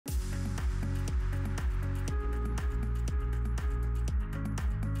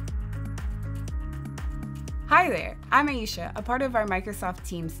Hi there, I'm Aisha, a part of our Microsoft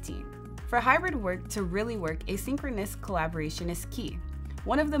Teams team. For hybrid work to really work, asynchronous collaboration is key.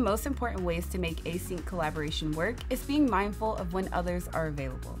 One of the most important ways to make async collaboration work is being mindful of when others are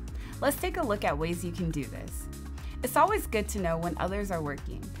available. Let's take a look at ways you can do this. It's always good to know when others are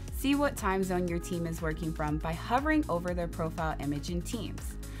working. See what time zone your team is working from by hovering over their profile image in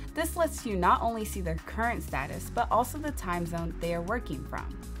Teams. This lets you not only see their current status, but also the time zone they are working from.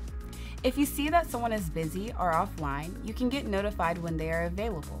 If you see that someone is busy or offline, you can get notified when they are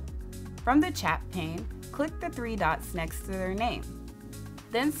available. From the chat pane, click the three dots next to their name.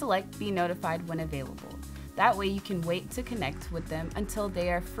 Then select Be Notified when available. That way you can wait to connect with them until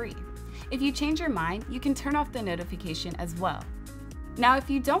they are free. If you change your mind, you can turn off the notification as well. Now, if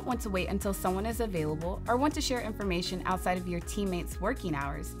you don't want to wait until someone is available or want to share information outside of your teammates' working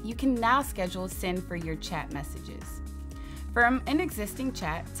hours, you can now schedule send for your chat messages. From an existing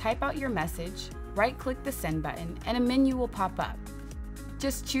chat, type out your message, right-click the send button, and a menu will pop up.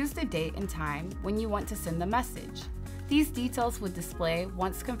 Just choose the date and time when you want to send the message. These details will display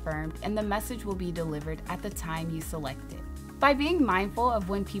once confirmed, and the message will be delivered at the time you selected. By being mindful of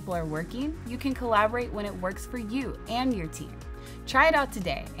when people are working, you can collaborate when it works for you and your team. Try it out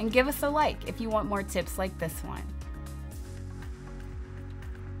today and give us a like if you want more tips like this one.